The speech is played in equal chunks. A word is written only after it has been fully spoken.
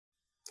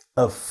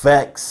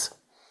Effects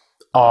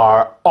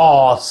are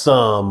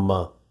awesome.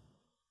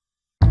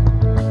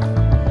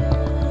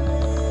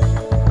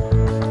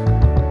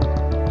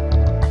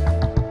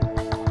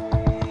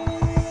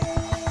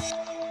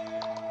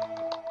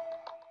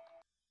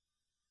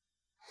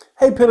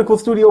 Hey Pinnacle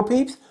Studio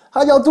peeps,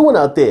 how y'all doing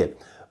out there?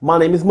 My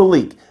name is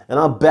Maliek, and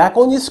I'm back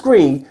on your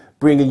screen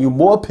bringing you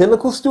more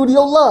Pinnacle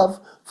Studio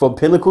love from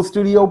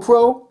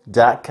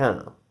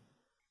PinnacleStudioPro.com.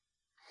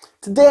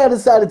 Today I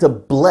decided to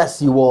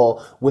bless you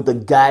all with a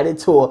guided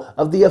tour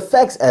of the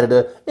effects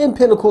editor in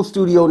Pinnacle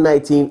Studio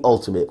 19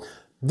 Ultimate.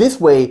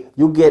 This way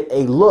you'll get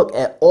a look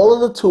at all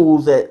of the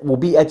tools that will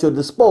be at your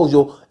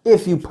disposal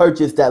if you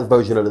purchase that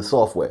version of the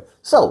software.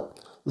 So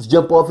let's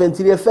jump off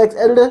into the effects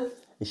editor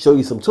and show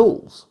you some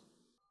tools.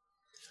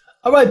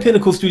 Alright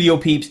Pinnacle Studio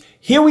peeps,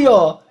 here we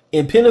are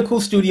in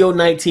Pinnacle Studio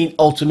 19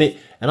 Ultimate,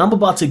 and I'm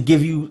about to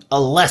give you a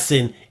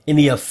lesson in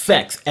the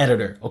effects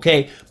editor,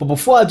 okay? But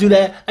before I do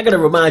that, I gotta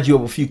remind you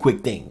of a few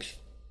quick things.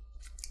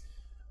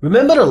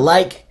 Remember to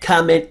like,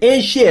 comment,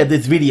 and share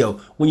this video.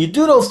 When you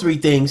do those three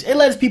things, it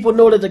lets people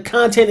know that the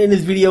content in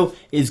this video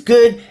is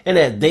good and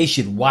that they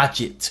should watch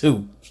it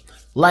too.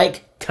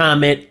 Like,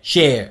 comment,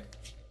 share.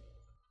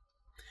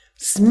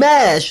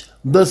 Smash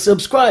the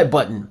subscribe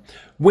button.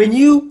 When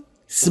you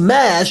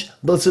smash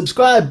the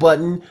subscribe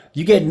button,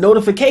 you get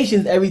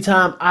notifications every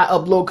time I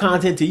upload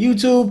content to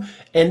YouTube,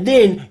 and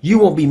then you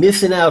won't be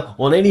missing out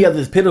on any of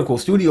this Pinnacle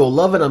Studio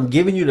love that I'm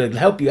giving you to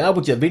help you out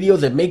with your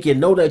videos and make you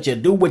know that you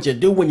do what you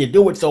do when you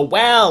do it so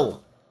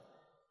well.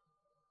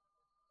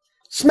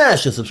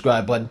 Smash the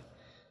subscribe button.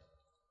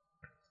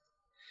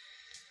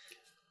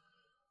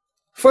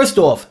 First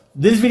off,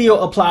 this video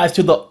applies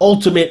to the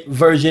ultimate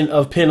version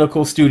of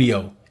Pinnacle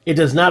Studio. It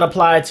does not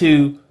apply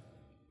to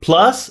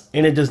Plus,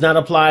 and it does not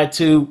apply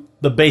to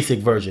the basic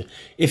version.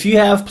 If you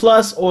have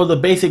Plus or the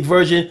basic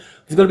version,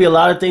 there's going to be a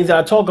lot of things that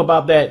I talk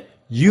about that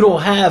you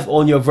don't have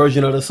on your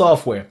version of the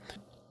software.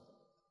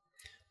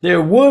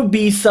 There will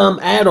be some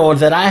add-ons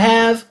that I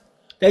have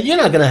that you're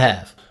not going to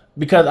have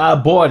because I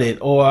bought it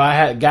or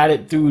I got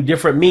it through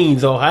different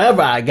means or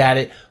however I got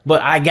it,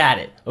 but I got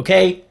it,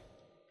 okay?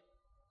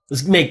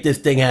 Let's make this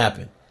thing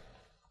happen.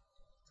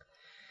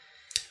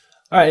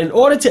 All right, in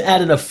order to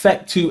add an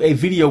effect to a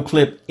video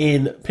clip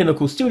in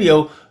Pinnacle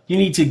Studio, you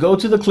need to go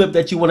to the clip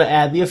that you want to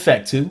add the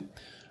effect to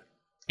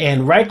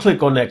and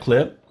right-click on that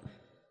clip.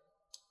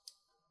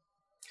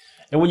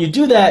 And when you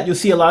do that, you'll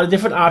see a lot of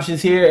different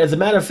options here. As a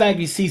matter of fact,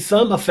 you see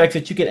some effects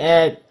that you can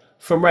add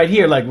from right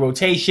here, like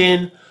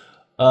rotation,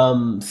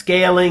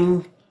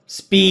 scaling,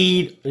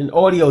 speed, and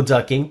audio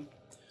ducking.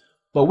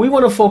 But we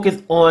want to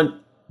focus on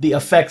the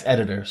effects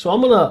editor. So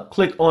I'm going to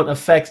click on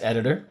Effects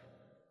Editor.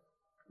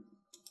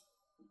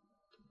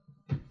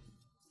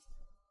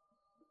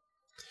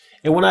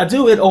 And when I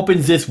do, it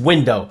opens this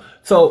window.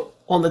 So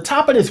on the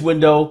top of this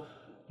window,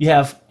 you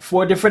have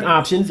 4 different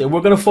options, and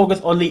we're going to focus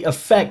on the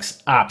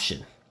effects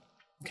option.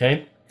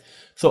 Okay.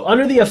 So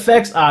under the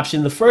effects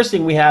option, the first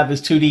thing we have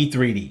is 2D,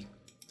 3D.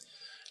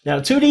 Now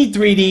 2D,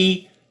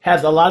 3D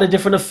has a lot of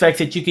different effects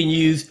that you can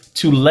use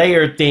to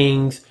layer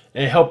things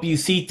and help you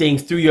see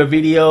things through your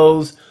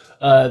videos.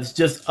 It's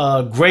just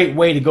a great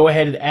way to go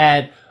ahead and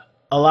add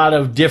a lot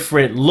of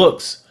different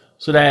looks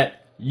so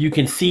that you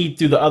can see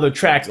through the other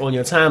tracks on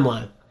your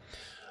timeline.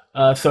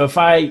 So if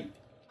I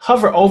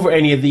hover over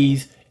any of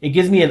these, it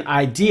gives me an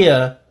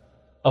idea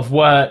of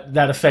what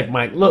that effect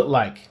might look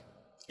like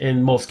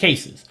in most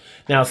cases.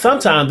 Now,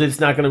 sometimes it's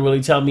not going to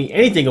really tell me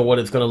anything of what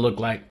it's going to look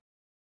like.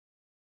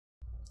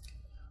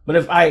 But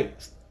if I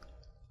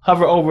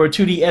hover over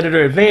 2D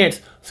Editor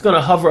Advanced, it's going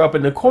to hover up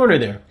in the corner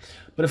there.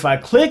 But if I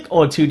click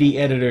on 2D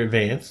Editor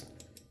Advanced,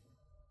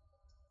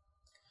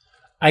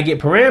 I get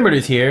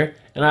parameters here,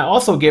 and I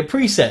also get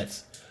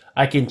presets.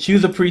 I can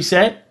choose a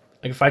preset.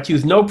 Like if I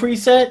choose no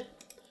preset,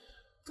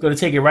 it's going to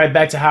take it right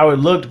back to how it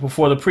looked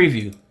before the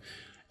preview.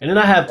 And then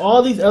I have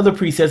all these other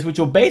presets, which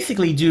will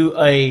basically do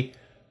a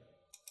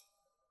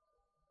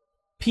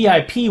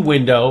PIP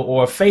window,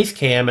 or face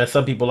cam as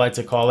some people like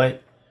to call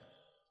it,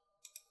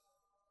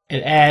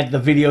 and add the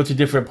video to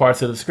different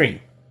parts of the screen.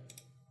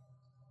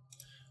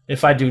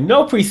 If I do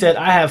no preset,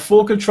 I have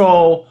full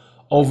control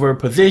over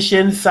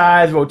position,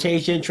 size,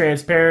 rotation,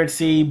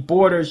 transparency,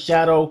 border,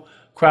 shadow,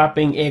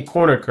 cropping, and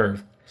corner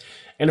curve.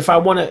 And if I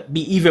want to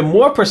be even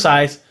more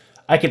precise,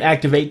 I can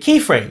activate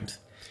keyframes.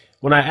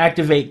 When I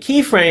activate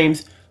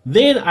keyframes,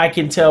 then I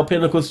can tell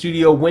Pinnacle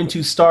Studio when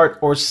to start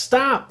or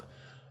stop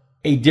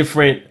a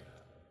different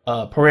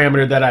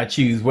parameter that I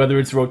choose, whether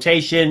it's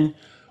rotation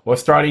or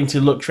starting to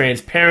look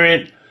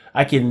transparent.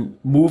 I can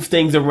move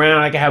things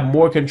around. I can have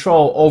more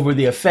control over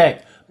the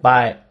effect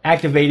by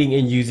activating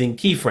and using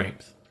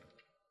keyframes.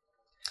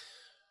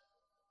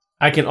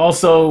 I can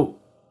also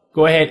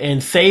go ahead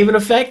and save an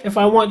effect if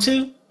I want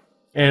to.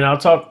 And I'll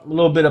talk a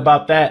little bit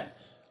about that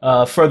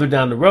further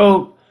down the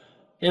road.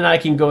 And I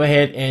can go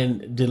ahead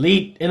and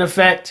delete an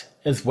effect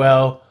as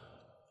well.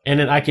 And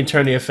then I can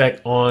turn the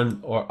effect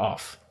on or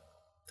off.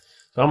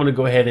 So I'm going to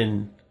go ahead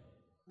and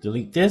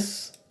delete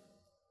this.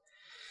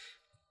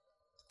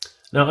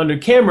 Now under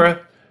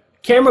camera,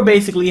 camera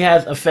basically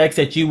has effects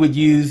that you would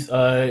use.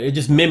 It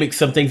just mimics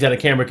some things that a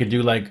camera could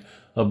do, like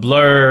a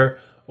blur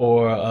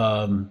or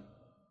I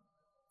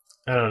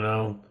don't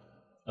know,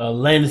 a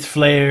lens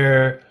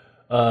flare,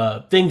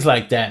 things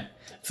like that.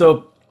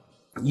 So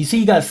you see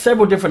you got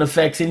several different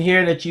effects in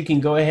here that you can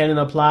go ahead and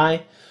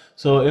apply.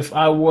 So if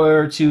I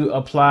were to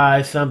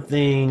apply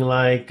something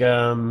like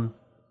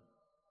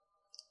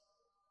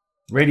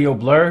radio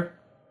blur,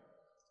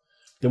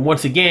 then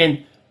once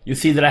again, you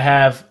see that I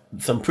have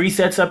some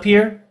presets up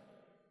here.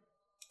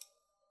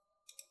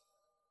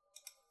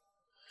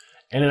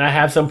 And then I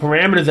have some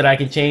parameters that I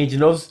can change,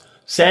 and those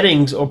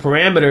settings or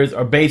parameters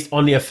are based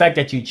on the effect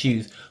that you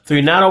choose. So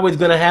you're not always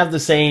going to have the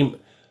same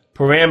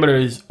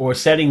parameters or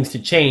settings to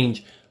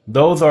change.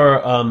 Those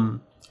are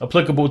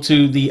applicable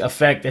to the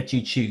effect that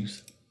you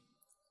choose.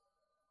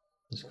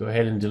 Let's go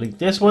ahead and delete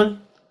this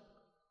one.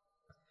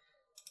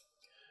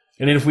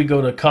 And then if we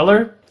go to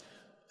color,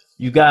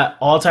 you got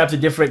all types of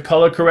different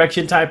color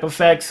correction type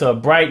effects.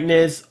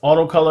 Brightness,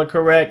 auto color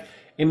correct,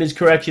 image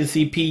correction,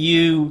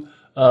 CPU,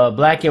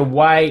 black and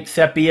white,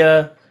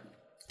 sepia,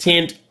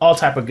 tint, all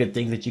type of good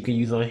things that you can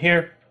use on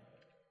here.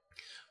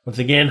 Once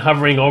again,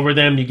 hovering over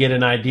them, you get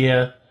an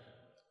idea of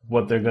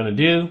what they're going to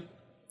do.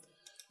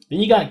 Then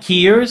you got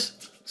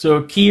keyers.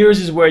 So keyers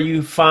is where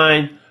you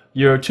find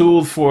your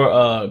tools for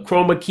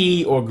chroma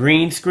key or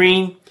green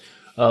screen,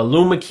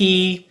 luma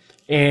key,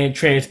 and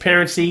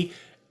transparency.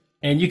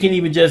 And you can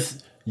even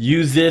just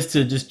use this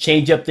to just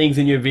change up things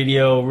in your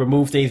video,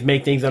 remove things,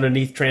 make things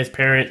underneath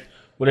transparent,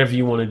 whatever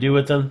you want to do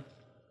with them.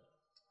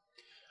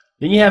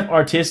 Then you have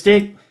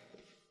artistic.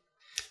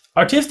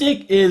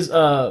 Artistic is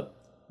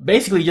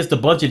basically just a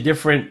bunch of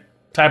different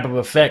type of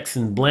effects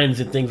and blends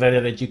and things like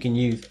that that you can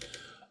use.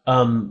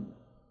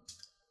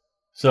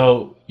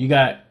 So you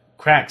got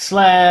cracked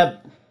slab,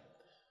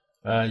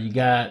 you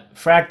got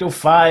fractal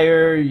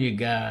fire, you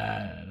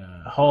got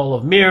hall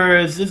of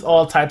mirrors. There's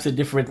all types of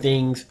different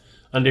things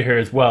under here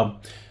as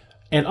well.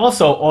 And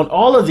also on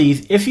all of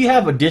these, if you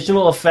have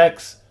additional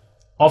effects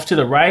off to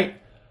the right,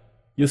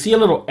 you'll see a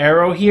little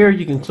arrow here.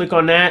 You can click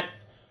on that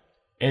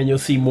and you'll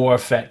see more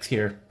effects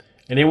here.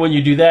 And then when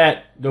you do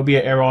that, there'll be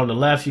an arrow on the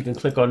left. You can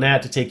click on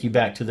that to take you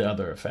back to the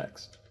other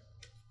effects.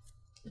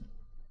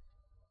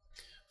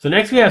 So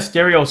next we have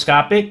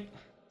stereoscopic.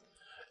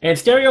 And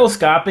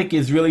stereoscopic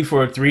is really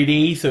for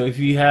 3D. So if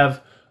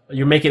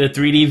you're making a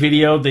 3D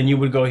video, then you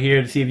would go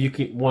here to see if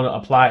you want to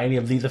apply any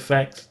of these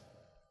effects.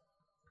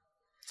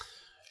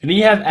 And then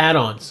you have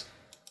add-ons.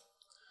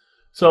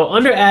 So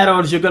under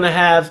add-ons, you're going to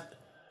have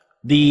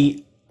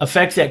the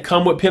effects that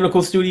come with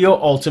Pinnacle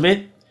Studio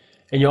Ultimate.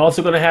 And you're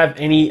also going to have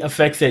any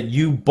effects that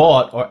you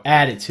bought or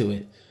added to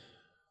it.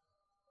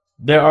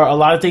 There are a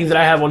lot of things that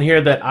I have on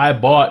here that I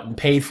bought and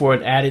paid for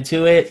and added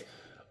to it.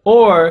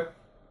 Or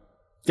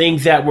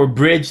things that were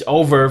bridged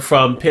over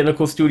from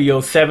Pinnacle Studio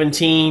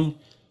 17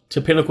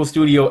 to Pinnacle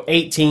Studio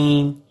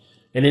 18.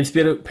 And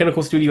then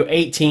Pinnacle Studio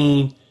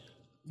 18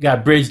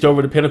 got bridged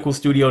over to Pinnacle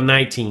Studio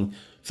 19.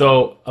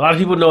 So a lot of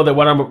people know that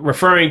what I'm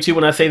referring to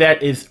when I say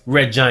that is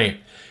Red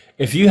Giant.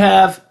 If you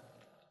have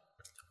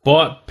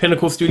bought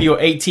Pinnacle Studio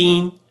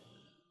 18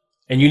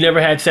 and you never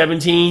had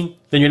 17,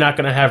 then you're not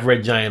going to have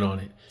Red Giant on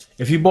it.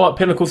 If you bought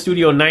Pinnacle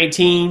Studio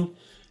 19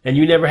 and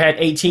you never had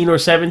 18 or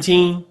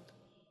 17,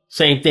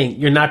 same thing.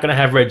 You're not going to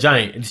have Red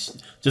Giant. It's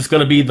just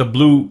going to be the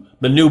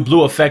new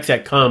blue effects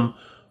that come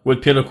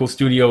with Pinnacle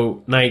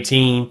Studio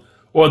 19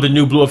 or the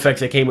new blue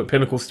effects that came with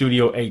Pinnacle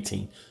Studio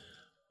 18.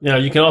 Now,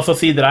 you can also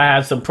see that I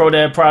have some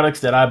ProDev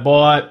products that I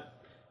bought,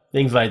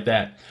 things like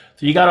that.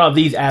 So you got all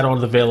these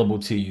add-ons available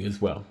to you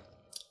as well.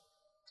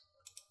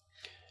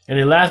 And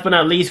then last but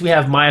not least, we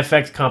have My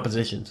Effects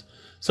compositions.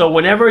 So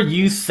whenever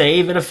you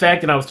save an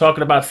effect, and I was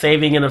talking about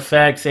saving an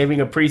effect, saving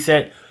a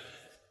preset,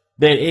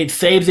 then it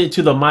saves it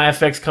to the My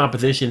Effects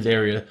compositions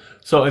area.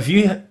 So if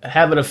you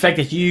have an effect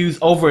that you use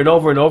over and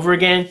over and over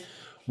again,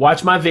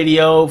 watch my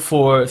video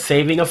for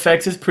saving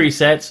effects as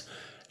presets,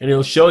 and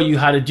it'll show you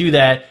how to do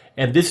that.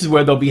 And this is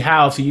where they'll be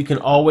housed, so you can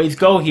always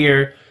go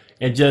here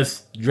and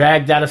just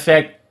drag that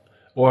effect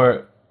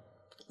or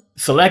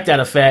select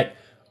that effect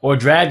or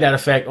drag that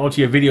effect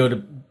onto your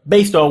video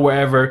based on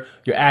wherever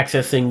you're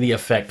accessing the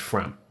effect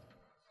from.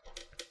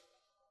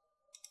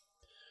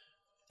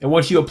 And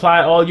once you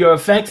apply all your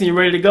effects and you're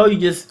ready to go, you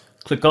just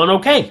click on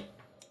OK.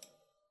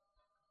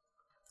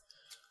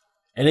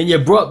 And then you're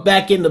brought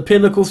back into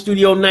Pinnacle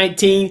Studio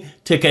 19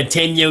 to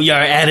continue your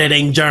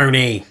editing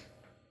journey.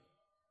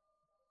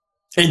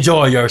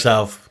 Enjoy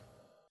yourself.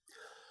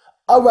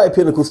 All right,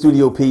 Pinnacle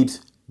Studio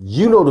peeps,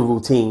 you know the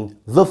routine.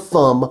 The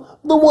thumb,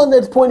 the one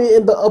that's pointed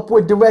in the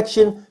upward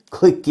direction.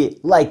 Click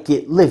it, like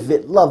it, live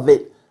it, love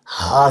it,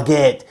 hug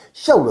it.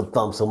 Show the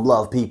thumb some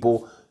love,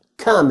 people.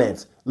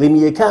 Comments. Leave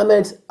me your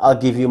comments. I'll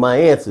give you my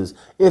answers.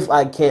 If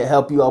I can't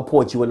help you, I'll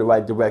point you in the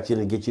right direction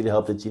and get you the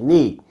help that you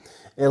need.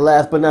 And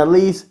last but not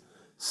least,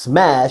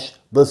 smash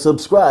the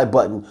subscribe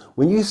button.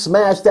 When you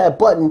smash that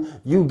button,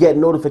 you get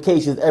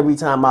notifications every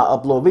time I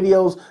upload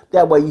videos.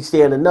 That way you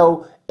stay in the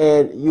know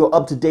and you're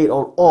up to date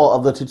on all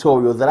of the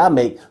tutorials that I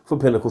make for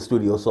Pinnacle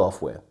Studio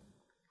software.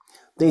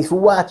 Thanks for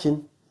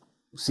watching.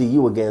 See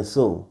you again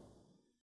soon.